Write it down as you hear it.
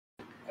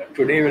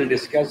Today we'll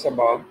discuss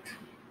about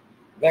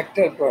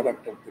vector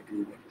product of the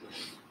two vectors.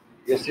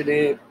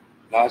 Yesterday,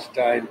 last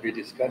time we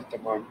discussed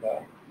about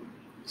the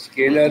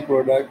scalar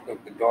product of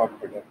the dot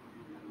product.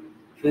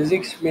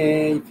 Physics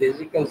में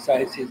physical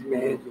sciences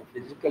में जो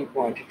physical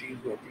quantities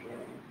होती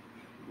हैं,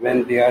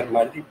 when they are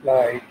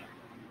multiplied,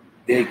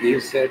 they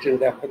give certain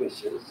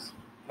definitions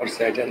or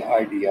certain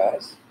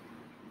ideas.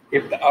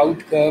 If the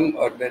outcome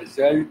or the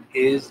result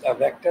is a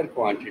vector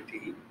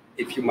quantity,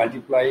 if you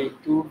multiply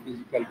two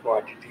physical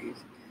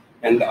quantities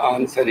and the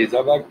answer is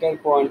a vector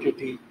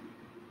quantity,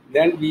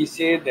 then we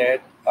say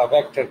that a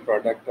vector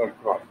product or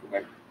cross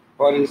product.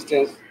 For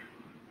instance,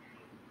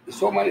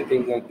 so many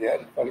things are there.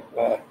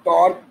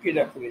 Torque की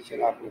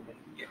definition आपने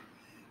पढ़ी है.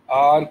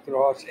 R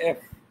cross F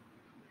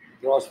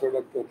cross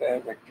product होता है,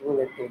 vector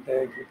product होता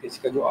है, क्योंकि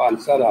इसका जो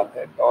आंसर आता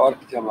है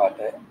टॉर्क जब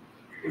आता है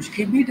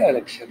उसकी भी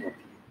डायरेक्शन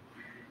होती है.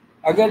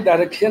 अगर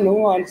डायरेक्शन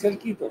हो आंसर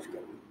की तो उसका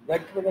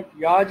वेक्टर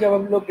प्रोडक्ट. यहाँ जब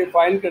हम लोग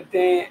डिफाइन करते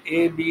हैं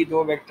ए बी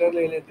दो वेक्टर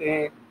ले लेते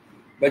हैं,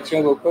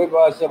 बच्चों को कोई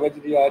बात समझ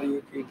नहीं आ रही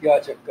होती क्या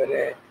चक्कर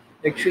है.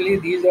 Actually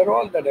these are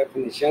all the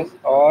definitions,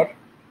 और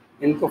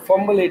इनको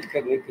फॉर्मुलेट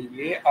करने के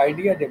लिए,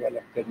 आइडिया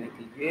डेवलप करने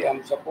के लिए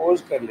हम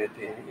सपोज कर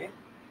लेते हैं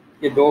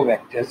कि दो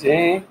वेक्टर्स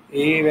हैं,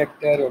 ए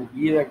वेक्टर और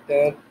बी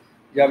वेक्टर.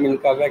 जब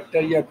इनका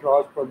वेक्टर या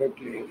क्रॉस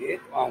प्रोडक्ट लेंगे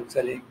तो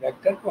आंसर एक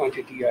वेक्टर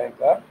क्वांटिटी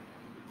आएगा,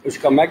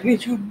 उसका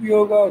मैग्नीट्यूड भी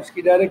होगा,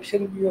 उसकी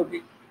डायरेक्शन भी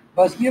होगी.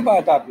 बस ये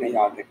बात आपने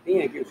याद रखनी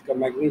है कि उसका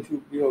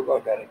मैग्नीट्यूड भी होगा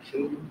और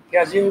डायरेक्शन भी.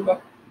 कैसे होगा?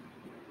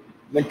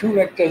 When two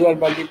vectors are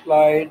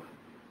multiplied,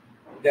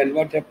 then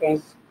what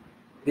happens?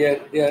 A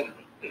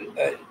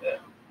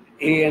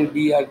and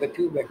B are the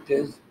two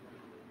vectors,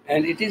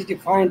 and it is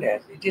defined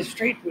as, it is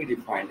straightly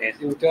defined as,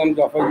 in terms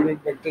of a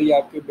unit vector. ये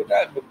आपके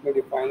बेटा book में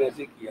define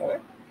ऐसे किया है,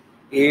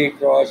 A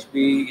cross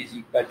B is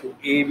equal to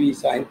AB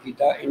sin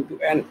theta into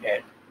n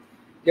hat.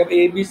 जब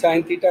A B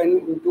sine theta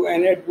into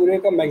N eight पूरे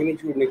का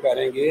मैग्नीट्यूड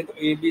निकालेंगे तो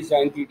ए बी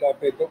साइन थीटा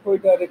पे तो कोई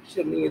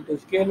डायरेक्शन नहीं है, तो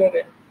स्केलर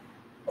है,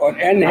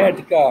 और एन हेड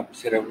का आप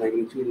सिर्फ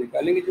मैग्नीट्यूड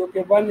निकालेंगे जो कि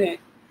 1 है.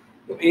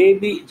 तो ए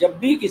बी जब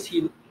भी किसी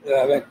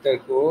वेक्टर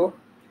को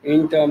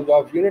in terms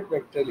of unit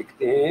vector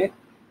लिखते हैं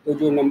तो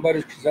जो नंबर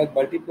उसके साथ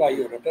मल्टीप्लाई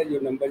हो रहा है, जो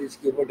नंबर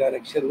जिसके ऊपर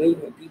डायरेक्शन नहीं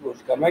होती वो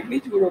उसका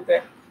मैग्नीट्यूड होता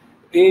है.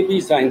 ए बी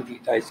साइन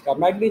थीटा इसका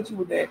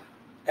मैग्नीट्यूड है,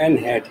 एन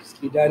हेड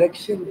इसकी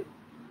डायरेक्शन है.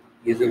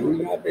 ये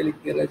ज़रूर यहाँ पे लिख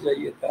देना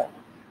चाहिए था.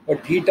 और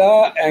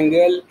theta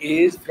angle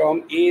is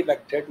from A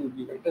vector to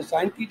be vector.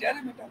 Sine theta है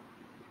ना बेटा,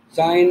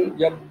 साइन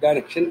जब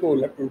डायरेक्शन को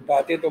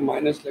उल्टाते तो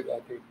माइनस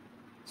लगाते,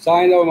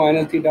 साइन और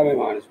माइनस थीटा में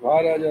माइनस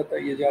बाहर आ जाता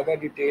है. ये ज़्यादा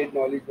डिटेल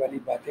नॉलेज वाली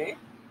बातें.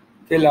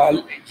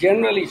 फिलहाल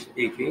जनरली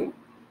स्पीकिंग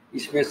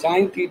इसमें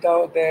साइन थीटा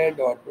होता है,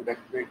 डॉट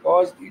प्रोडक्ट में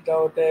कॉस थीटा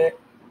होता है,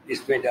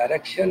 इसमें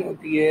डायरेक्शन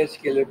होती है,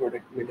 स्केलर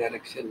प्रोडक्ट में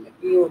डायरेक्शन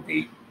नहीं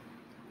होती.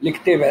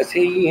 लिखते वैसे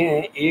ही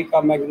हैं, ए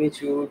का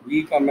मैग्नीट्यूड,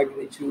 बी का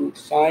magnitude,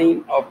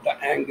 sign of the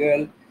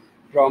angle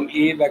from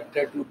A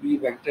vector to be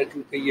vector.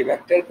 चूँकि ये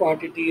वेक्टर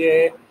क्वांटिटी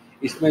है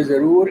इसमें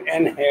ज़रूर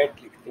एन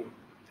हैट लिखते हैं.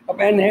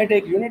 अब एन हैट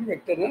एक यूनिट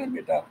वेक्टर है ना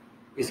बेटा,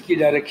 इसकी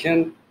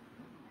डायरेक्शन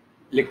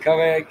लिखा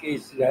हुआ है कि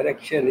इस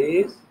direction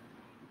is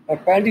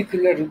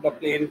perpendicular to the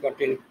plane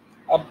containing.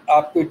 अब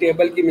आप कोई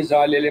टेबल की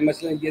मिसाल ले लें,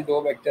 मसलन ये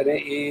दो वेक्टर हैं,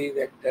 ए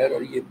वेक्टर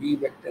और ये बी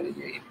वेक्टर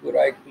है, ये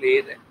पूरा एक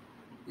प्लेन है,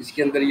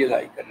 इसके अंदर ये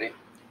लाई कर रहे हैं.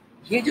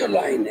 ये जो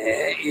लाइन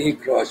है ए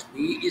क्रॉस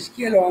बी,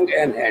 इसके अलॉन्ग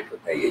एन हैट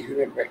होता है. ये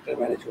यूनिट वेक्टर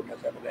मैंने छोटा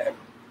सा बनाया,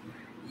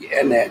 ये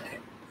एन हैट है,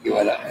 ये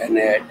वाला N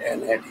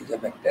hat is a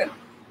vector.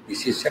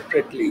 This is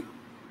separately,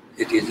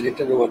 it is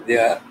written over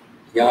there.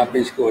 यहाँ पे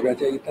इसको होना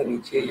चाहिए था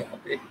नीचे, यहाँ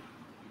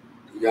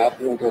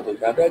पे होता तो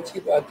ज़्यादा अच्छी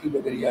बात थी,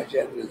 मगर यहाँ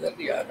शायद नज़र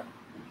नहीं आ रहा.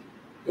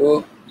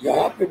 तो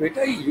यहाँ पे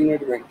बेटा ये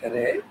यूनिट वेक्टर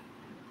है,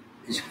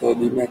 इसको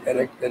भी मैं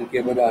करेक्ट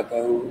करके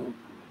बनाता हूँ.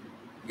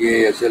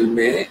 ये असल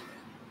में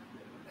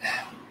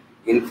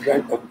in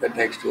front of the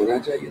text होना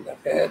चाहिए था,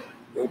 खैर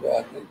कोई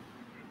बात नहीं.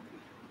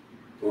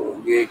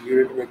 तो ये एक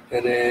यूनिट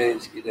वेक्टर है,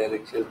 इसकी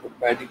direction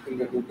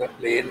perpendicular to the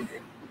plane है,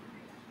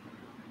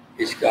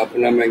 इसका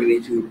अपना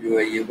मैग्नीट्यूड जो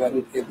है ये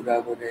 1 के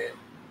बराबर है.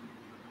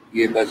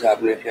 ये बस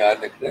आपने ख्याल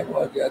रखना है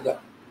बहुत ज़्यादा.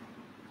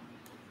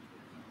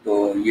 तो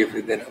ये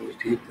फिगर हम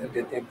ठीक कर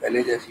देते हैं,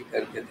 पहले जैसी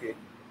करते थे.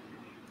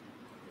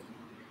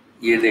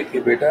 ये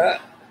देखिए बेटा,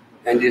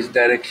 and this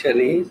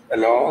direction is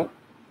along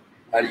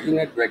her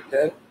unit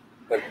vector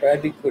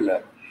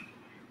perpendicular.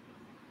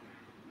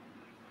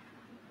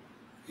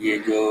 ये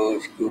जो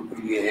इसके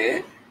ऊपर ये है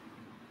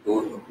तो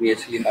अपनी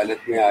असली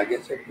हालत में आ गया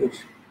सब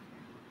कुछ.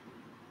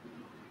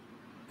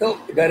 तो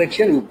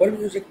डायरेक्शन ऊपर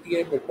भी हो सकती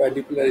है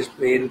परपेंडिकुलर इस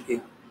प्लेन के.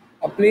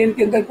 अब प्लेन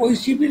के अंदर कोई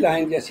सी भी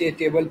लाइन, जैसे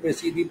टेबल पे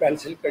सीधी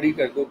पेंसिल खड़ी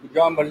कर दो,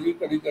 जहाँ मर्जी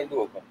खड़ी कर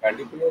दो,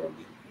 परपेंडिकुलर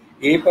होगी.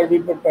 ए पर भी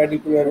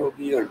परपेंडिकुलर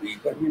होगी और बी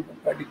पर भी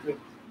परपेंडिकुलर.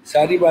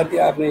 सारी बातें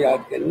आपने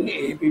याद करनी है,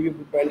 ए पे भी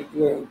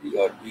परपेंडिकुलर होगी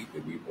और बी पे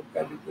भी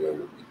परपेंडिकुलर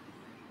होगी.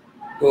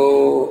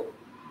 तो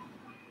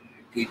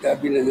थीटा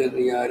भी नज़र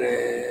नहीं आ रहा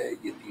है,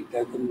 ये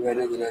थीटा को भी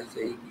मैंने ज़रा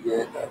सही किया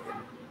है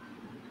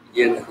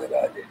ताकि ये नज़र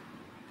आ जाए.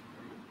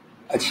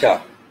 अच्छा,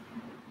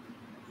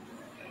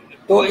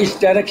 तो इस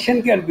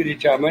direction can be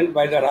determined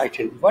by the right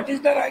hand. What is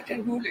the right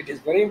hand rule? It is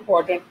very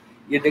important.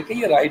 یہ دیکھیں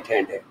یہ رائٹ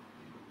ہینڈ ہے.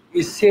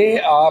 اس سے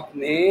آپ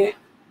نے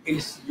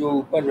اس جو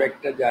اوپر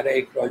ویکٹر جا رہا ہے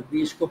اے کراس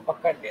بی اس کو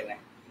پکڑ لینا ہے.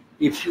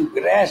 If you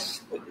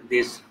grasp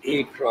this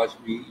a cross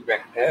B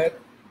vector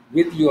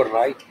with your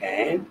right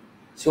hand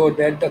so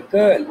that the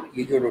curl,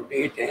 یہ جو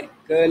روٹیٹ ہے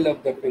curl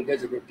of the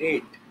fingers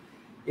rotate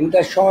in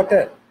the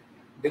shorter.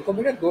 دیکھو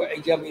بیٹا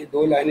جب یہ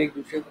دو لائنیں ایک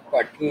دوسرے کو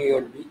کاٹتی ہیں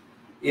اور بھی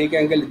ایک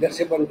اینگل ادھر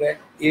سے بن رہا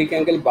ہے ایک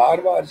اینگل بار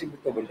بار سے بھی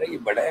تو بن رہا ہے, یہ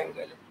بڑا اینگل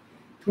ہے.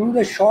 Through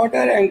the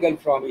shorter angle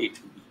from a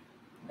to be,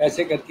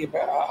 ایسے کر کے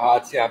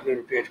ہاتھ سے آپ نے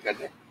روٹیٹ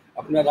کرنا ہے.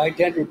 اپنا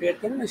رائٹ ہینڈ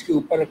روٹیٹ کرو نا, اس کے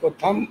اوپر رکھو,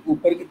 تھم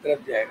اوپر کی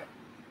طرف جائے گا.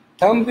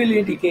 تھم will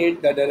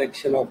indicate the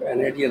direction of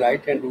N head. یہ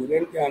رائٹ ہینڈ رول ہے,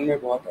 امتحان میں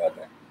بہت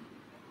آتا ہے.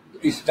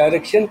 Its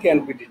direction can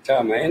be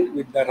determined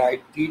with the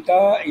right.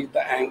 Theta is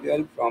the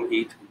angle from A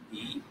to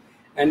B,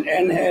 and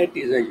n hat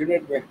is a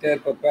unit vector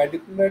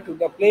perpendicular to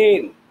the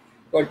plane.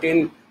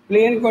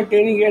 Plane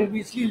containing n بھی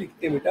اس لیے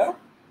لکھتے ہیں بیٹا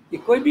کہ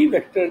کوئی بھی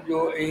ویکٹر جو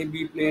اے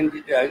be plane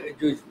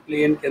جو اس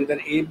plane کے اندر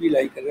اے بی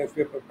لائی کر رہا ہے اس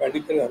پہ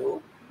پرپینڈیکولر ہو,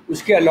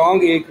 اس کے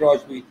along اے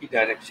کراس بی کی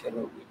ڈائریکشن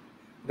ہوگی.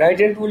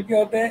 رائٹ ہینڈ رول کیا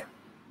ہوتا ہے؟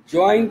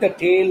 Join the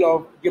tail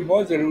of. یہ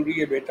بہت ضروری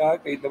ہے بیٹا,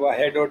 کئی دفعہ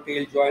ہیڈ اور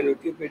ٹیل جوائن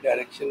ہوتی ہے, پھر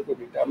ڈائریکشن کو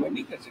ڈٹرمن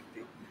نہیں کر سکتے.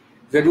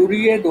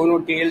 ضروری ہے دونوں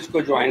ٹیلز کو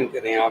جوائن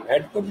کریں. آپ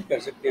ہیڈ کو بھی کر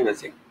سکتے ہیں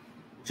ویسے.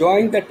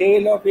 Join the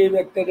tail of a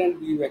vector and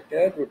be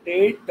vector,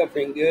 rotate the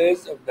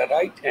fingers of the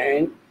right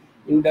hand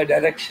in the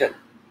direction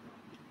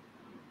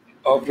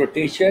of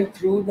rotation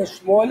through the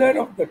smaller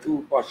of the two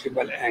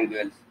possible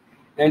angles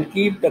and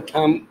keep the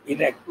thumb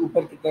erect.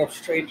 اوپر کی طرف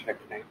straight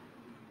رکھنا ہے.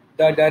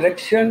 The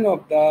direction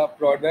of the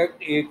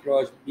product A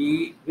cross B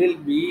will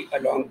be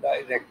along the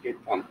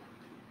erected thumb.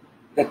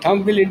 The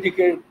thumb will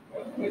indicate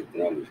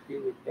اتنا مشکل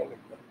لگتا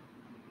ہے,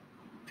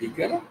 ٹھیک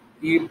ہے نا.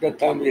 Keep the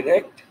thumb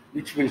erect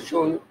which will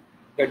show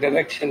the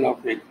direction of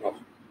A cross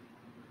B.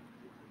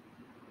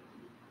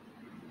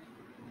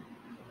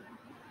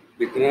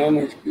 اتنا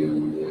مشکل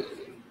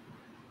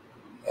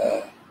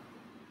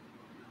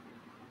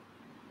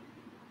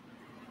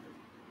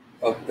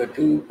of the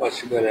two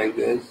possible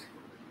angles,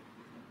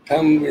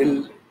 thumb will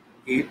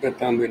keep the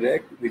thumb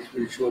erect which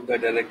will show the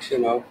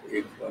direction of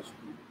A cross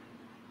B.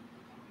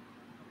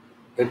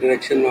 The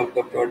direction of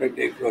the product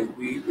A cross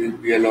B will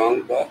be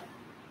along the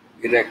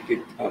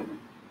erected thumb.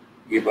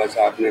 یہ بس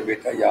آپ نے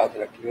بیٹا یاد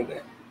رکھ لینا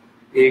ہے.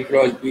 A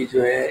cross B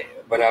جو ہے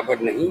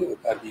برابر نہیں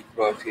ہوتا B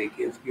cross A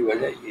کے. اس کی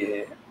وجہ یہ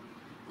ہے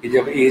کہ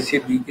جب اے سے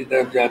بی کی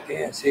طرف جاتے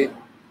ہیں ایسے,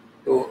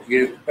 تو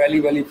یہ پہلی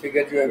والی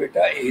فگر جو ہے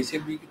بیٹا اے سے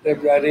بی کی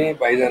طرف جا رہے ہیں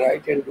by the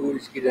right hand role,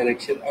 اس کی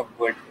ڈائریکشن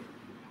اپورڈ ہے.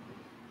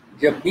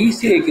 جب بی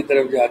سے اے کی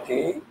طرف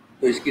جاتے ہیں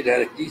تو اس کی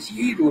ڈائریکشن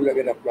اسی رول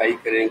اگر اپلائی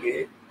کریں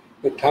گے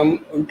تو تھم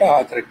الٹا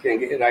ہاتھ رکھیں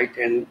گے رائٹ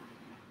ہینڈ,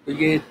 تو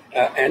یہ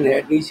این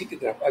ہیڈ نیچے کی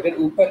طرف. اگر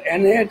اوپر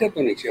این ہیڈ ہے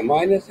تو نیچے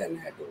مائنس این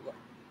ہیڈ ہوگا.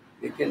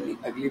 لیکن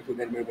اگلی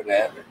فگر میں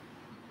بنایا ہے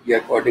یہ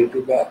اکارڈنگ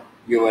ٹو دا,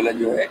 یہ والا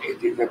جو ہے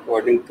it is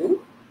according to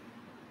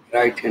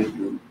right hand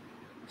rule.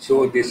 So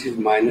this is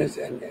minus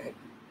n hat,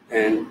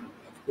 and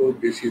of course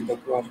this is the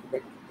cross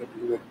product of the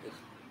two vectors.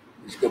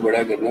 اس کو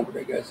بڑا کرنا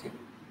پڑے گا ایسے,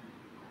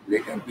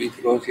 لیکن بی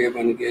کراس اے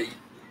بن گیا,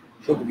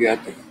 چھپ گیا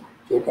تھا,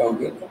 چھوٹا ہو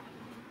گیا تھا.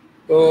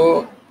 تو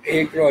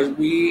اے cross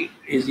B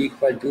is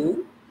equal to,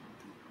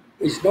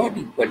 is not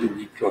equal to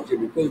be cross a,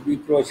 because be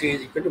cross a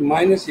is equal to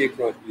minus a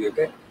cross B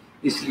ہوتا ہے.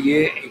 اس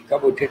لیے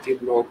کموٹیٹو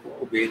لا کو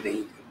اوبے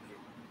نہیں کرتے.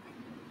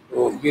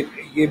 تو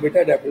یہ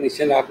بیٹا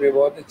ڈیفینیشن آپ نے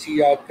بہت اچھی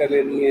یاد کر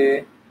لینی ہے.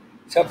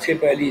 سب سے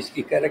پہلی اس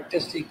کی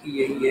کریکٹرسٹک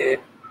یہی ہے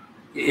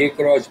کہ اے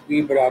کراس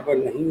بی برابر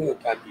نہیں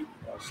ہوتا بی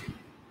کراس اے.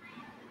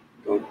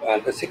 تو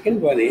the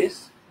second one is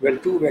when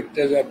two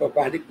vectors are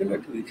perpendicular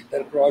to each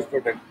other cross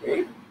product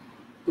میں,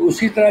 تو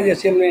اسی طرح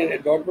جیسے ہم نے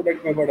ڈاٹ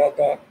پروڈکٹ میں پڑھا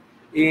تھا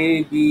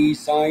اے be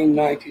sign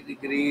 90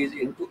 degrees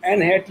into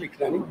N heat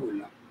لکھنا نہیں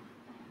بھولنا,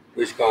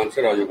 تو اس کا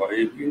آنسر آ جائے گا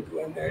اے بی انٹو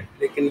این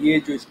ہیٹ. لیکن یہ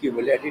جو اس کی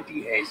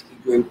ویلیڈیٹی ہے, اس کی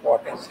جو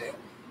امپورٹنس ہے,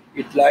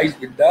 it lies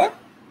with the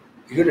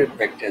unit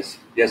vectors.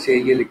 جیسے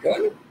یہ لکھا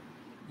نا,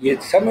 یہ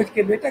سمجھ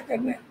کے بیٹا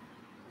کرنا ہے.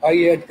 آئی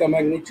ہیڈ کا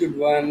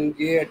میگنیچیوڈ 1,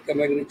 جے ہیڈ کا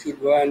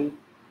میگنیچیوڈ 1,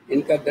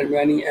 ان کا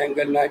درمیانی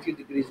اینگل 90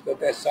 ڈگریز کا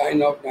ہوتا ہے,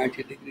 سائن آف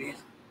 90 ڈگریز.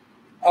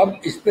 اب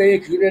اس پہ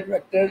ایک یونٹ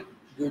ویکٹر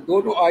جو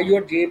دونوں آئی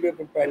اور جے پہ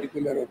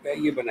پرپینڈیکولر ہوتا ہے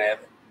یہ بنایا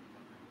ہوا ہے.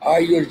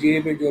 آئی اور جے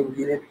پہ جو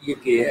یونٹ, یہ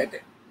کے ہیڈ ہے,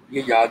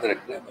 یہ یاد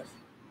رکھنا ہے بس.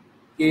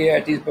 کے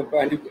ہیڈ از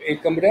پرپینڈیکولر,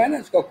 ایک کمرہ ہے نا,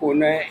 اس کا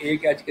کونا ہے,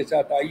 ایک ایچ کے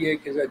ساتھ آئی ہے,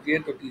 ایک کے ساتھ جے,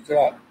 تو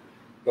تیسرا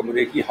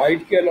کمرے کی ہائٹ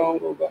کے along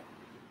ہوگا.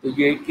 تو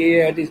یہ کے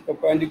heat is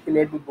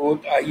perpendicular to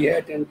both I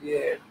hate and J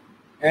heat.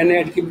 N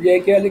heat کی بجائے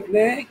کیا لکھنا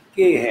ہے,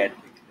 کے ہیٹ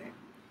لکھنا ہے.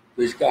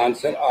 تو اس کا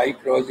آنسر آئی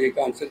کراس اے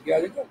کا آنسر کیا آ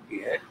جائے گا,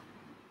 کے ہیٹ.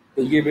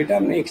 تو یہ بیٹا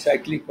ہم نے ایک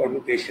سائیکلک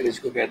پرموٹیشن اس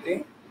کو کہتے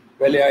ہیں.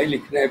 پہلے آئی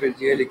لکھنا ہے, پھر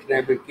جے لکھنا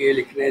ہے, پھر کے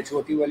لکھنا ہے,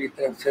 چھوٹی والی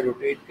طرف سے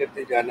روٹیٹ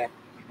کرتے جانا ہے,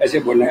 ایسے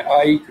بولنا ہے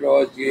آئی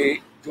کراس جے,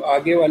 جو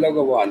آگے والا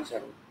ہوگا وہ آنسر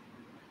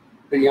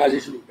ہوگا. پھر یہاں سے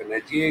شروع کرنا ہے,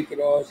 جے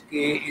کراس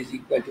کے is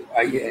equal to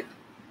I hate,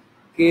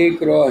 K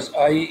cross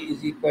I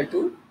is equal to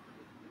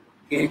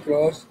K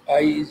cross I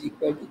is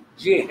equal to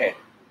J ہے.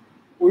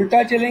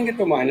 الٹا چلیں گے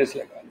تو مائنس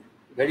لگانا,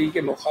 گھڑی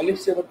کے مخالف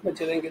سمت میں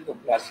چلیں گے تو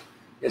پلس.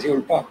 جیسے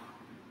الٹا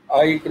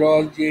I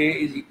cross J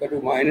is equal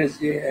to minus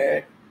J ہے,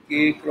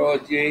 K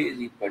cross J is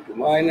equal to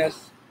minus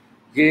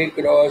J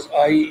cross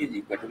I is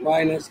equal to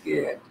minus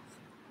K.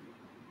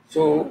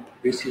 So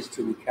this is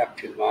to be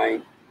kept in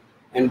mind.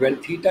 And when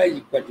theta is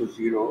equal to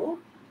 0,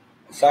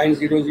 sin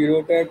 0 0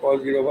 होता है,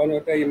 cos 0 1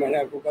 होता है, ये मैंने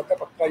आपको कहा था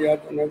पक्का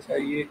याद होना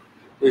चाहिए,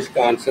 तो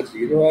इसका आंसर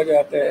 0 आ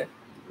जाता है।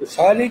 तो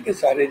सारे के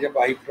सारे जब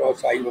I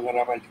क्रॉस I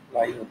वगैरह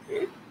मल्टीप्लाई होते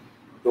हैं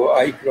तो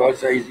I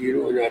क्रॉस I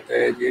 0 हो जाता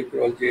है, J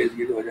क्रॉस J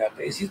 0 हो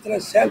जाता है। इसी तरह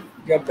सेल्फ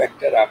जब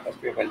वेक्टर आपस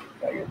में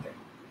मल्टीप्लाई होता है,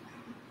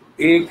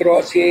 A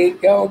क्रॉस A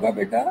क्या होगा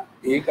बेटा,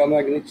 A का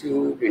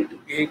मैग्नीट्यूड इंटू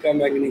A का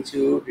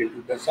magnitude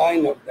into the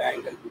sign of the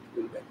angle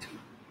between the two.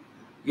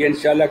 ये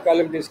इंशाल्लाह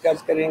कल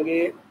डिस्कस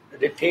करेंगे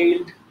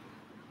डिटेल्ड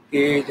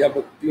कि जब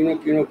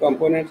तीनों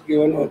कंपोनेंट्स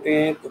गिवन होते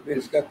हैं तो फिर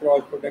इसका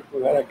क्रॉस प्रोडक्ट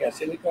वगैरह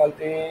कैसे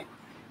निकालते हैं,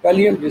 कल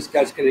ही हम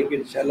डिस्कस करेंगे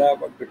इंशाल्लाह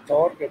बट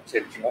टॉर्क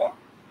एक्सेट्रा।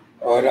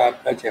 और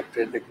आपका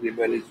चैप्टर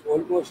तकरीबन is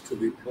almost to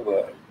be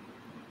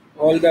covered.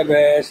 All the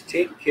best,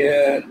 take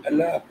care,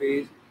 अल्लाह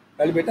हाफिज़।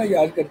 कल बेटा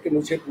याद करके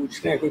मुझसे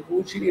पूछना है, कोई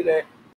पूछ ही नहीं रहे।